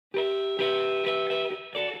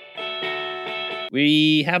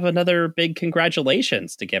we have another big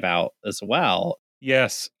congratulations to give out as well.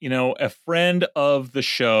 Yes, a friend of the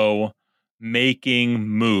show making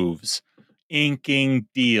moves, inking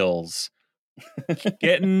deals,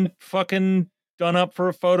 getting fucking done up for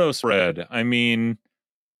a photo spread. I mean,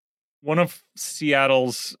 one of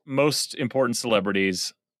Seattle's most important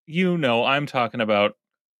celebrities. I'm talking about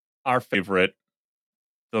our favorite,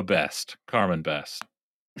 the best, Carmen Best.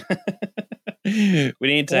 We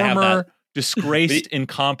need to have Former that. disgraced,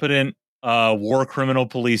 incompetent war criminal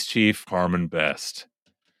police chief, Carmen Best.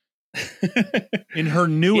 In her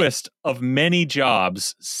newest of many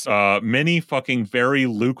jobs, many fucking very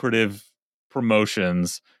lucrative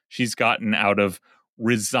promotions she's gotten out of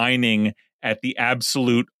resigning at the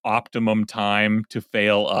absolute optimum time to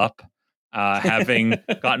fail up, having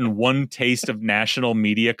gotten one taste of national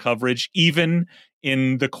media coverage, even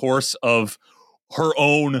in the course of her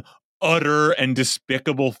own utter and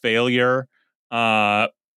despicable failure,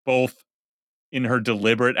 both in her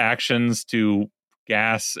deliberate actions to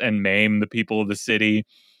gas and maim the people of the city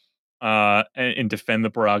and defend the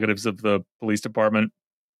prerogatives of the police department,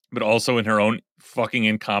 but also in her own fucking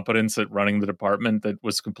incompetence at running the department that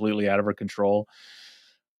was completely out of her control.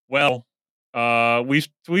 Well,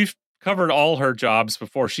 we've covered all her jobs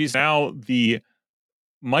before. She's now the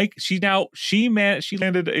Mike. She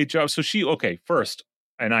landed a job. So first,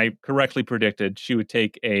 and I correctly predicted she would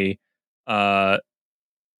take a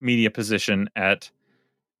media position at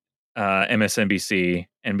MSNBC,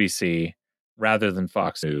 NBC, rather than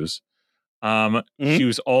Fox News. She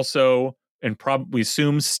was also, and probably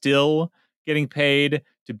assumes still, getting paid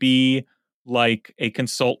to be like a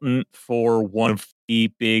consultant for one of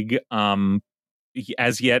the big,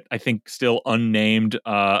 as yet I think still unnamed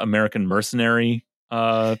American mercenary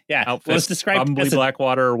outfits. Well, it's described probably as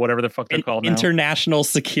Blackwater or whatever the fuck they're called now. International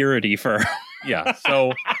security firm. Yeah,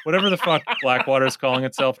 so whatever the fuck Blackwater's calling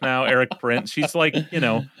itself now, Eric Prince. She's like,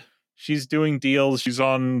 she's doing deals. She's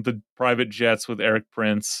on the private jets with Eric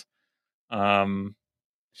Prince.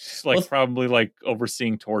 She's probably like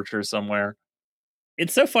overseeing torture somewhere.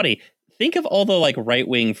 It's so funny. Think of all the like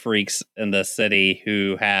right-wing freaks in the city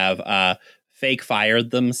who have fake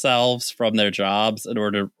fired themselves from their jobs in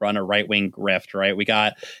order to run a right-wing grift, right? We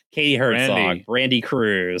got Katie Herzog, Randy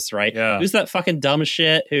Cruz, right? Yeah. Who's that fucking dumb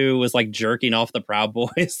shit who was like jerking off the Proud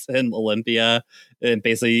Boys in Olympia and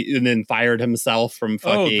then fired himself from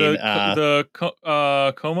fucking... the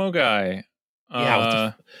Como guy.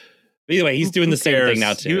 Yeah, either way, he's doing the same thing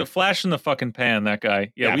now too. He flash in the fucking pan, that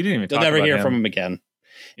guy. Yeah, we didn't even talk about him. You'll never hear from him again.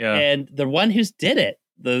 Yeah. And the one who's did it,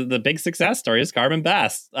 the big success story is Carmen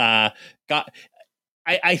Best. I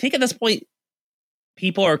think at this point,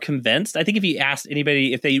 people are convinced. I think if you asked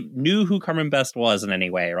anybody if they knew who Carmen Best was in any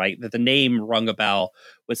way, right, that the name rung a bell,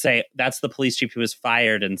 would say that's the police chief who was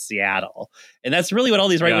fired in Seattle. And that's really what all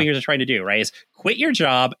these right-wingers are trying to do, right, is quit your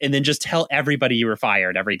job and then just tell everybody you were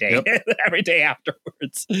fired every day, every day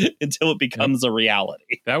afterwards until it becomes a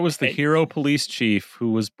reality. That was the hero police chief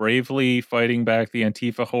who was bravely fighting back the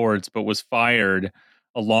Antifa hordes, but was fired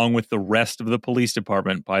along with the rest of the police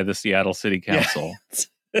department by the Seattle City Council.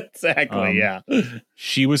 Exactly, yeah.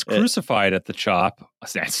 She was crucified at the CHOP,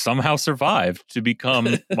 somehow survived to become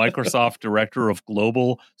Microsoft Director of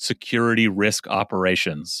Global Security Risk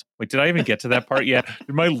Operations. Wait, did I even get to that part yet?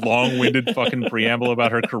 Did my long-winded fucking preamble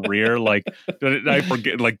about her career, did I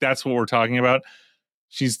forget? That's what we're talking about?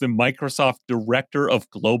 She's the Microsoft Director of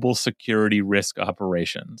Global Security Risk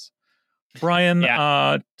Operations. Brian,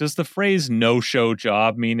 does the phrase no-show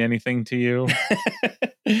job mean anything to you?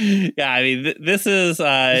 Yeah, I mean, this is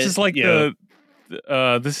like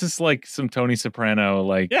this is like some Tony Soprano,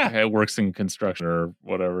 works in construction or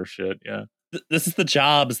whatever shit. Yeah, this is the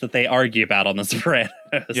jobs that they argue about on The Sopranos.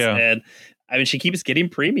 Yeah, and I mean, she keeps getting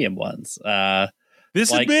premium ones.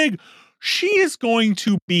 This is big. She is going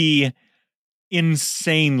to be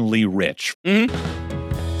insanely rich. Mm-hmm.